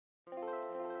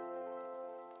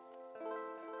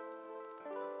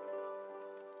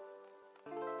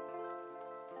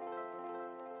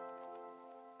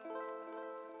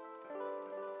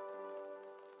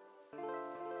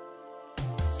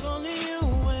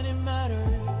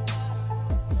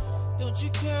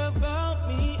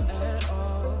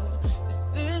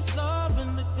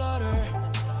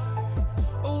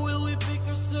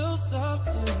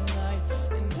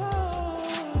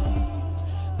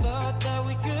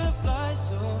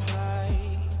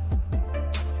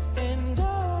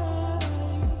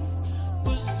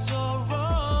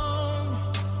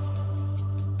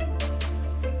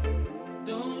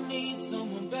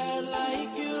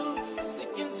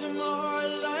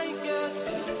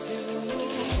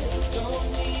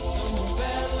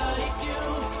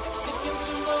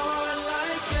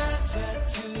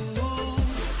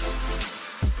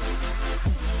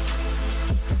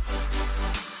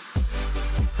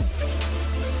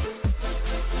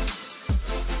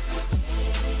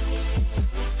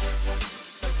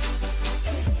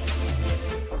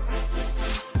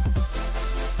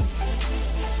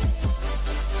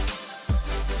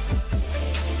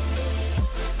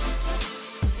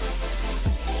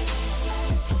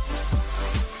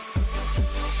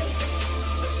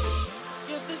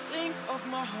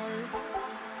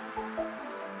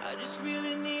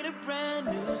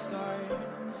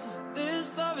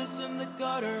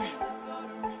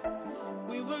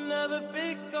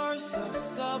pick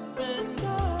ourselves up, and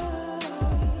I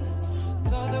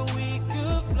thought that we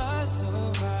could fly so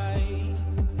high,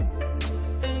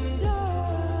 and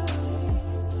I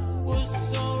was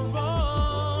so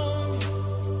wrong.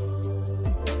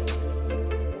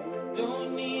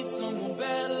 Don't need someone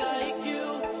bad like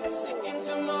you, sticking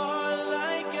to my heart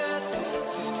like a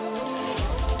tattoo.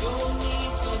 Don't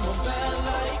need someone bad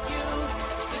like you,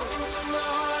 sticking to my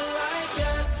heart like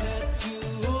a tattoo.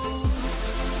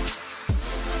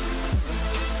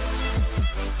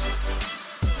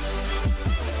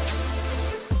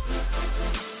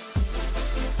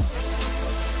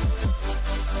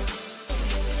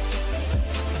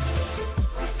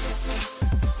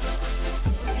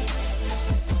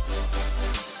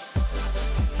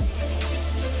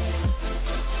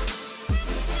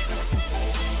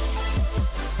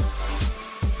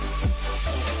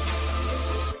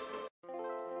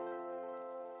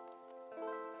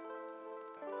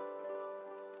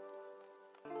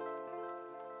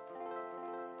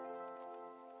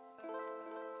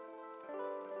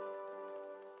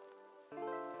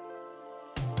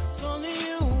 It's only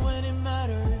you when it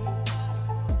matters.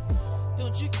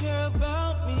 Don't you care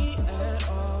about me at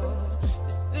all?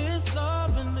 Is this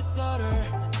love in the gutter?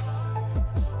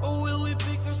 Or will we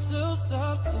pick ourselves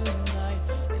up tonight?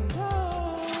 And I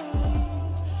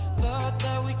thought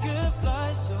that we could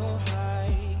fly so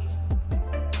high,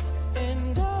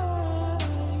 and I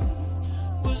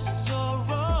was so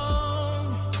wrong.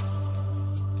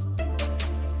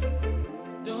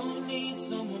 Don't need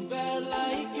someone bad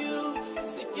like you,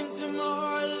 sticking to my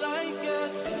heart like a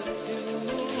tattoo.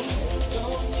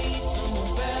 Don't need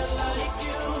someone bad like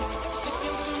you,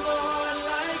 sticking to my heart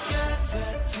like a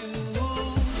tattoo.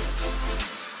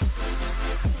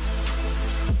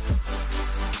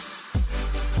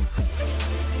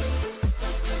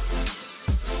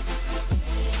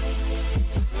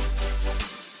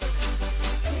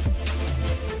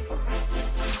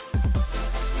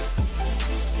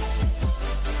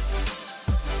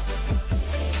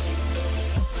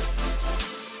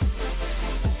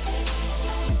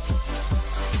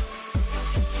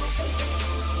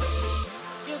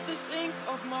 Get this ink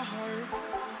off my heart.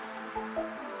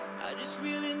 I just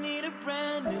really need a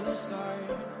brand new start.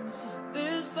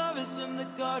 This love is in the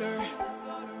gutter.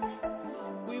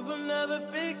 We will never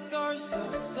pick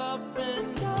ourselves up,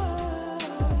 and I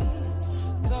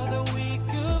thought that we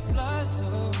could fly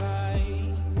so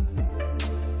high,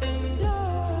 and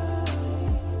I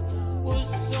was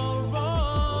so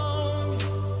wrong.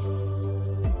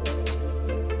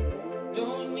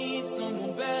 Don't need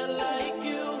someone bad like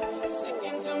you,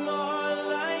 sticking to my heart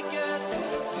like a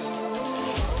tattoo.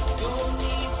 Don't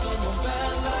need someone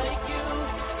bad like you,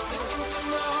 sticking to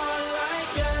my heart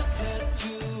like a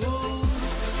tattoo.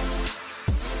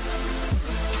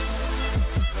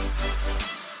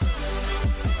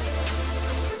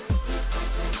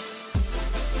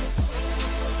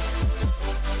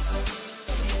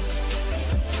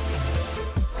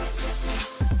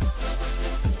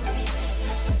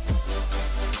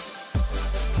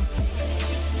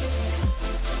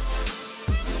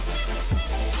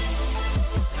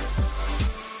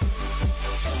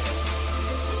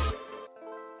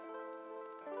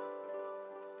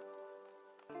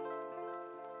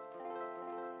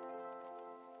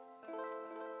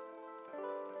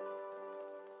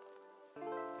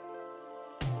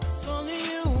 It's only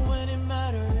you when it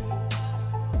matters.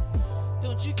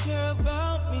 Don't you care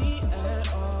about me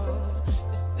at all?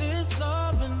 Is this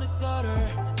love in the gutter?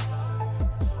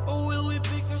 Or will we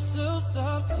pick ourselves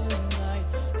up tonight?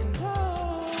 And I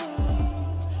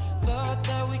thought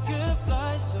that we could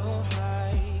fly so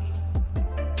high,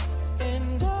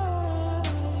 and I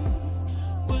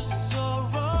was so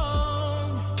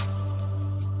wrong.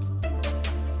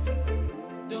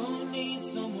 Don't need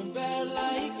someone bad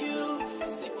like you,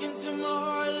 sticking to my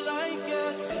heart like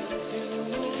a tattoo.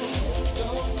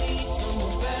 Don't need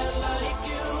someone bad like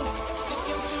you,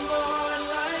 sticking to my heart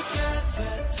like a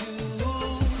tattoo.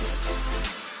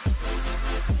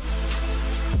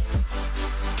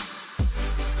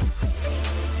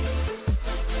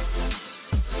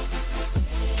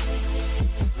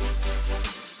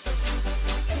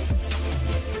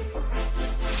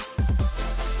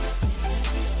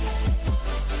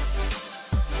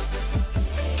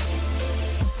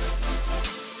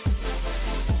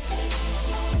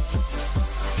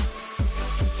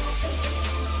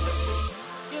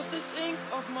 Get this ink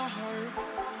off my heart.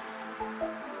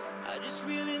 I just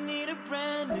really need a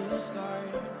brand new start.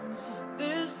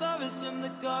 This love is in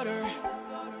the gutter.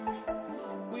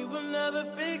 We will never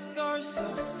pick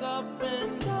ourselves up,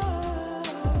 and I